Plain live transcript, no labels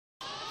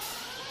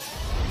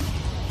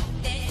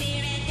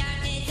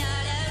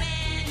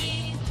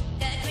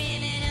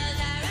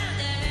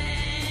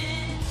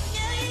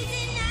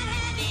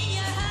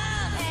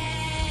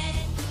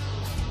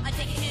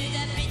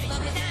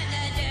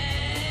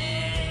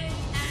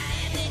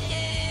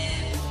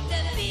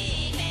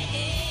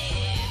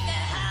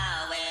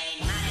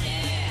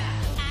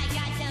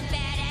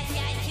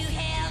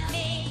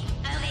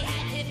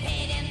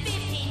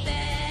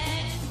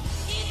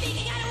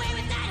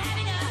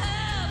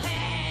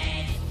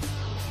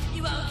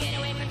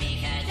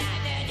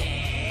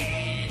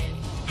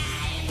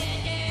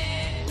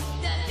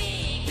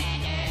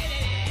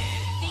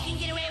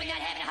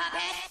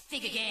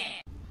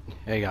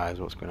Hey guys,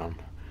 what's going on?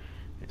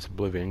 It's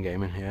Oblivion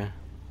Gaming here,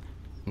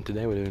 and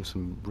today we're doing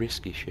some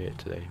risky shit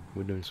today.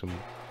 We're doing some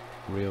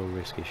real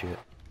risky shit.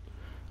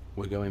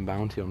 We're going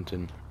bounty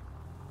hunting,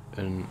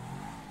 and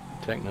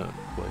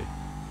technically,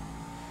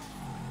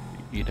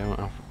 you don't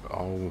have...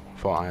 Oh,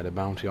 thought I had a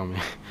bounty on me.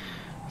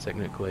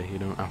 Technically, you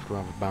don't have to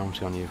have a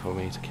bounty on you for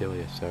me to kill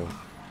you, so...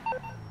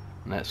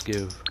 Let's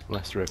give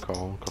Lester a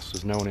call, because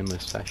there's no one in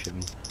this session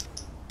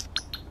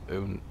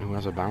who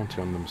has a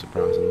bounty on them,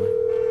 surprisingly.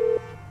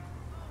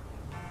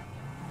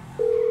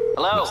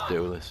 Hello. Let's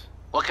do this.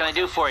 What can I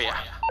do for you?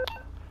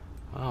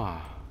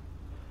 Ah,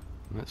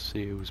 let's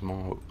see who's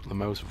the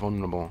most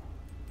vulnerable.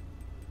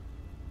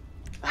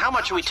 How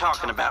much are we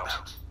talking about?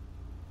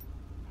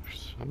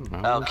 I don't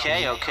know.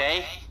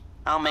 Okay.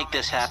 I'll make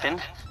this happen.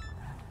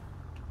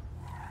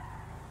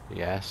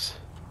 Yes.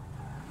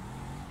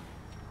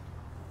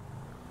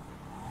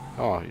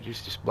 Oh, you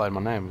just displayed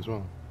my name as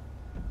well.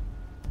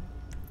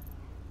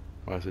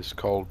 Where's this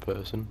cold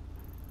person?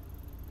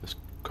 This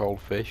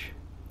cold fish?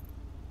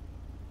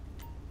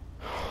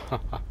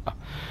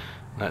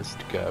 Let's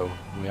go.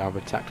 We have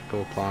a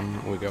tactical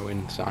plan. We go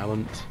in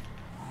silent.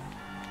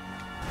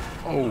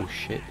 Oh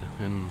shit!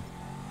 And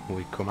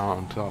we come out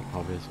on top,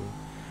 obviously.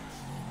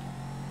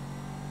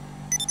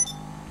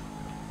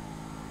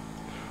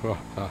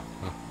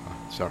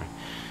 Sorry.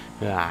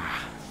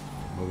 Ah,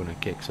 we're gonna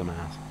kick some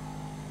ass.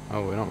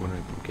 Oh, we're not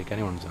gonna kick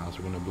anyone's ass.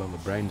 We're gonna blow the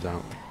brains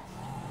out.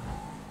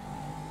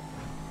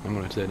 I'm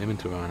gonna turn him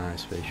into a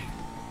nice fish.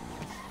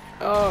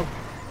 Oh!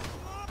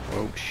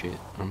 Oh shit!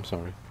 I'm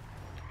sorry.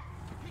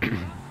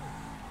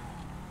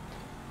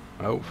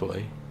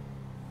 Hopefully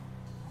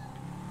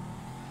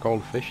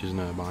cold fish is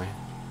nearby,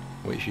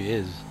 which he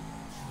is.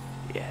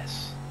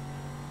 Yes.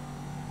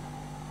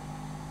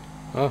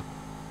 Oh.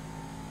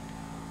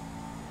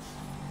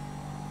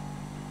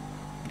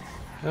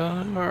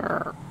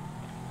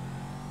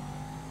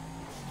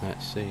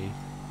 Let's see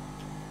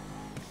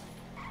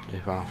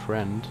if our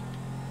friend,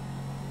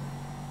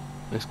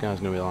 this guy's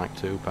gonna be like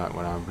Tupac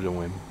when I'm done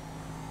with him,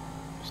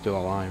 still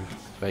alive,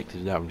 faked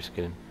his death. I'm just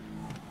kidding.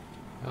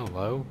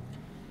 Hello.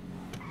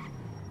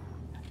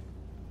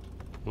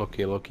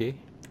 Lucky.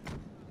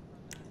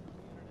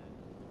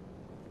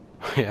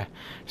 Yeah,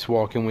 just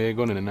walking with a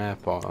gun in an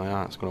airport. Like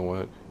that's gonna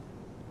work.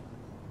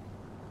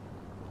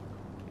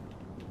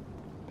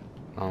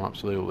 I'm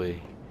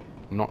absolutely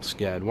not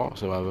scared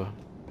whatsoever.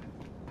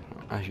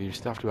 As you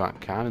just have to act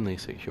kind in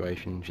these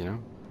situations, you know.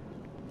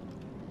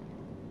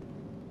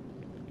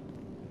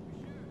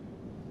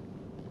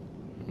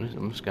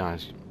 This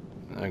guy's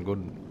a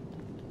good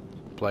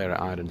player at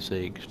hide and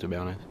seek, to be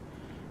honest.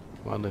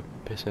 What the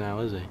pissing hell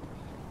is he?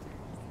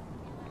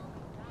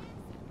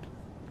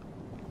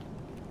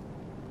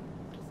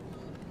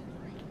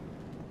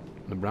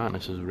 The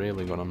brightness has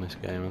really gone on this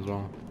game as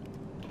well.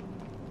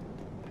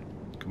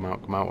 Come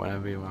out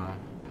wherever you are.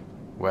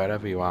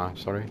 Wherever you are,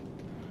 sorry.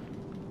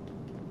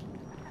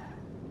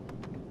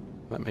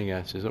 Let me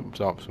guess, he's up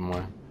top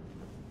somewhere.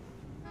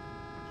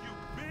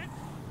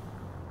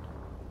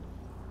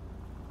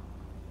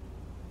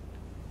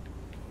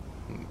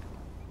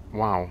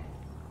 Wow.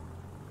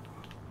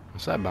 I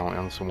set a bounty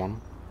on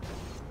someone.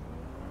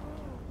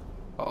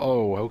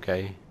 Oh,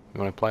 okay. You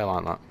want to play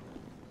like that?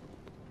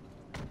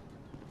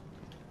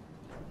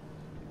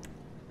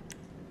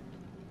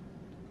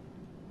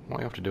 What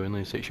you have to do in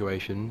these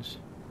situations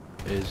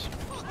is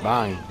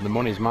bang, the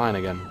money's mine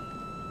again.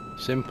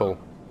 Simple.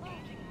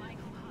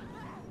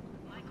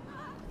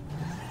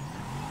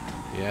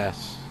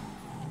 Yes.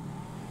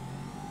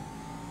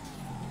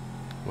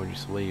 We'll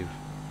just leave.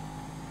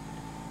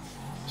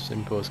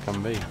 Simple as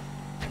can be.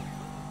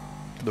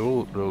 The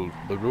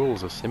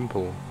rules are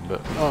simple,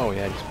 but oh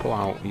yeah, just pull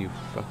out, you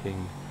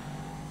fucking...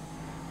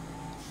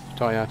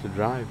 Taught you how to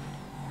drive.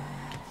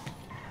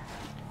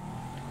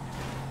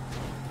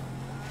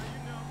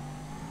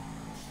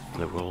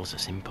 The rules are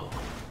simple.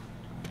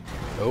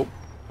 Oh,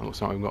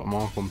 looks like we've got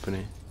more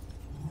company.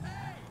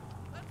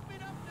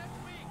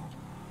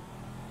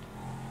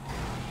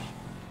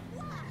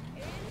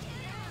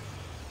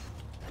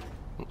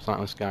 Looks like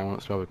this guy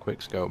wants to have a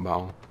quick scope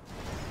battle.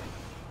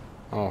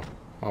 Oh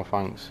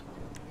thanks.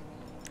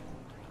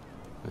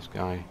 This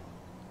guy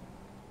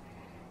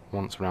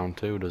wants round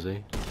 2, does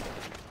he?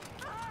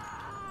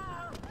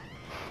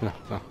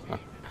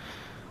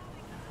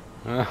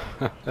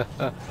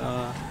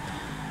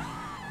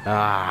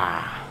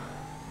 Ah,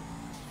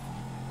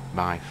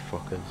 my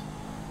fuckers.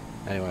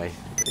 Anyway,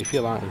 if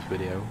you like this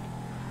video,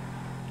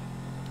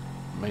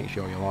 make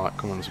sure you like,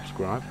 comment and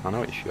subscribe. I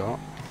know it's short.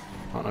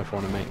 I don't know if I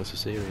want to make this a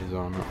series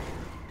or not,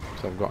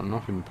 so I've got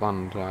nothing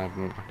planned. I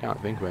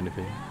can't think of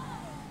anything.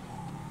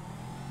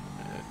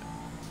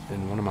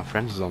 And one of my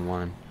friends is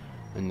online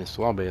in this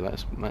lobby.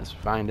 Let's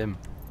find him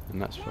and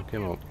let's fuck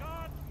him up.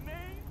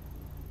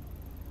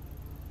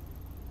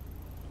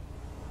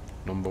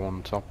 Number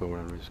 1 top or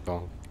whatever it's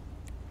called.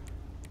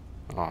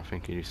 Oh, I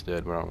think he just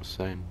heard what I was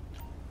saying.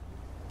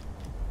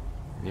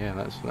 Yeah,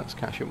 let's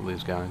catch up with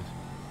these guys.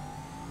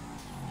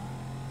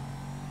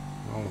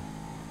 Oh,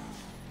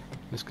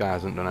 this guy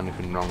hasn't done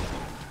anything wrong.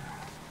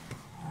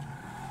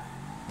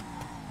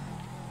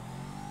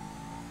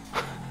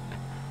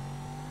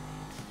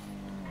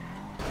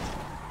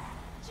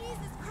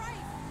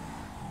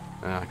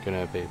 And I can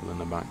hear people in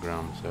the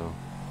background, so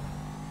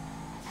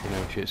you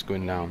know shit's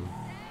going down.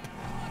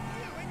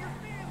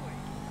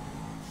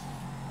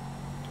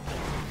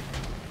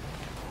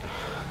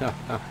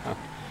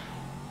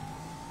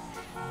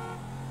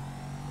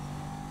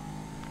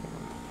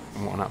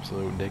 What an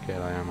absolute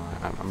dickhead I am.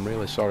 I'm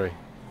really sorry.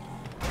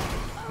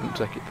 Don't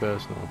take it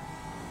personal.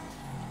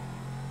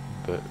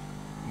 But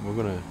we're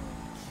gonna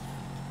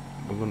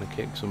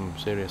kick some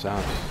serious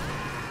ass.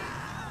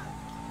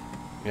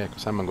 Yeah,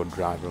 because I'm a good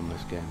driver on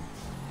this game.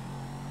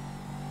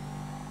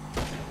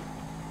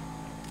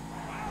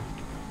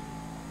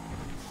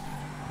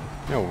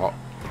 You know what?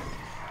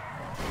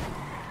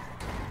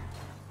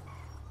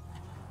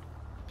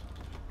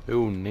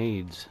 Who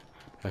needs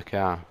a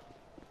car?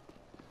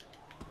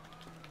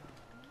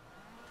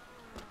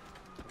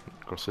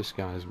 Of course, this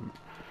guy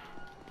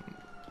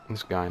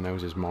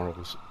knows his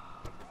morals.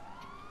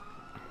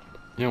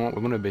 You know what?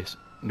 We're gonna be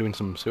doing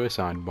some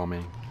suicide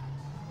bombing.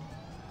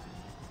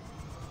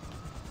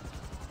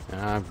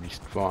 I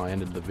just thought I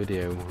ended the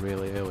video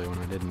really early when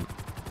I didn't.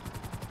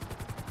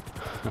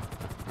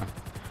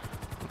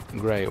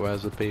 Great,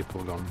 where's the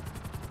people gone?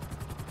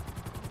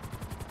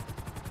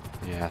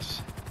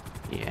 Yes.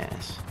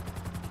 Yes.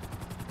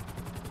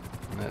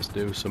 Let's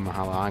do some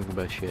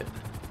Halagba shit.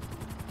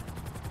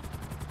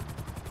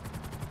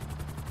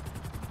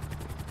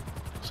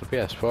 So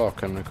PS4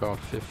 can record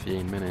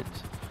 15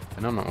 minutes,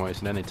 and I'm not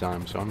wasting any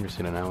time, so I'm just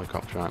in an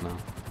helicopter right now.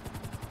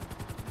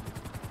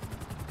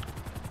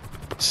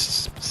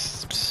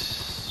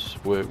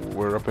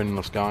 We're up in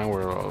the sky,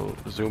 we're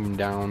zooming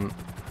down,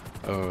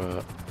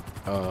 I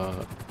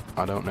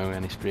don't know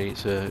any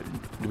streets,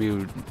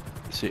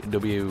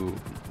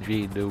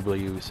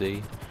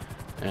 WGWC,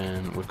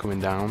 and we're coming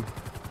down.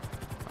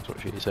 That's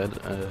what she said.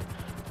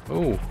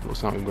 Oh,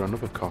 looks like we've got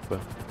another copper.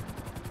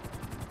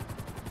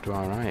 Do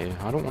I right here?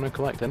 I don't want to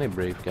collect any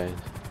briefcase.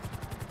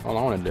 All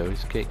I want to do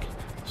is kick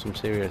some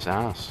serious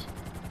ass.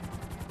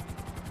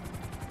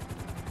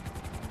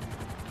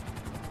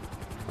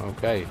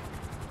 Okay.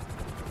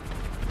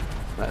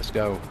 Let's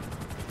go.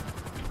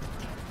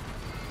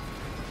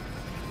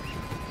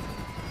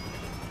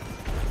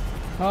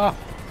 Ah!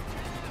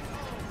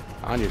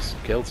 I just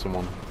killed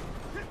someone.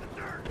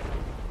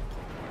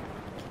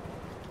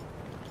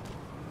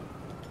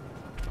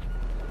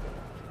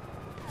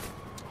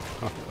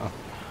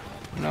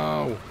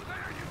 No!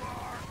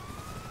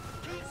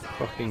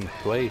 Fucking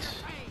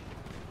place.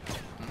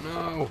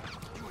 No!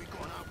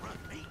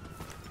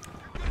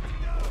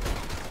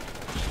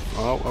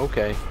 Oh,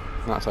 okay.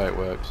 That's how it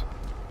works.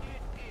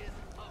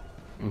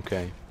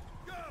 Okay.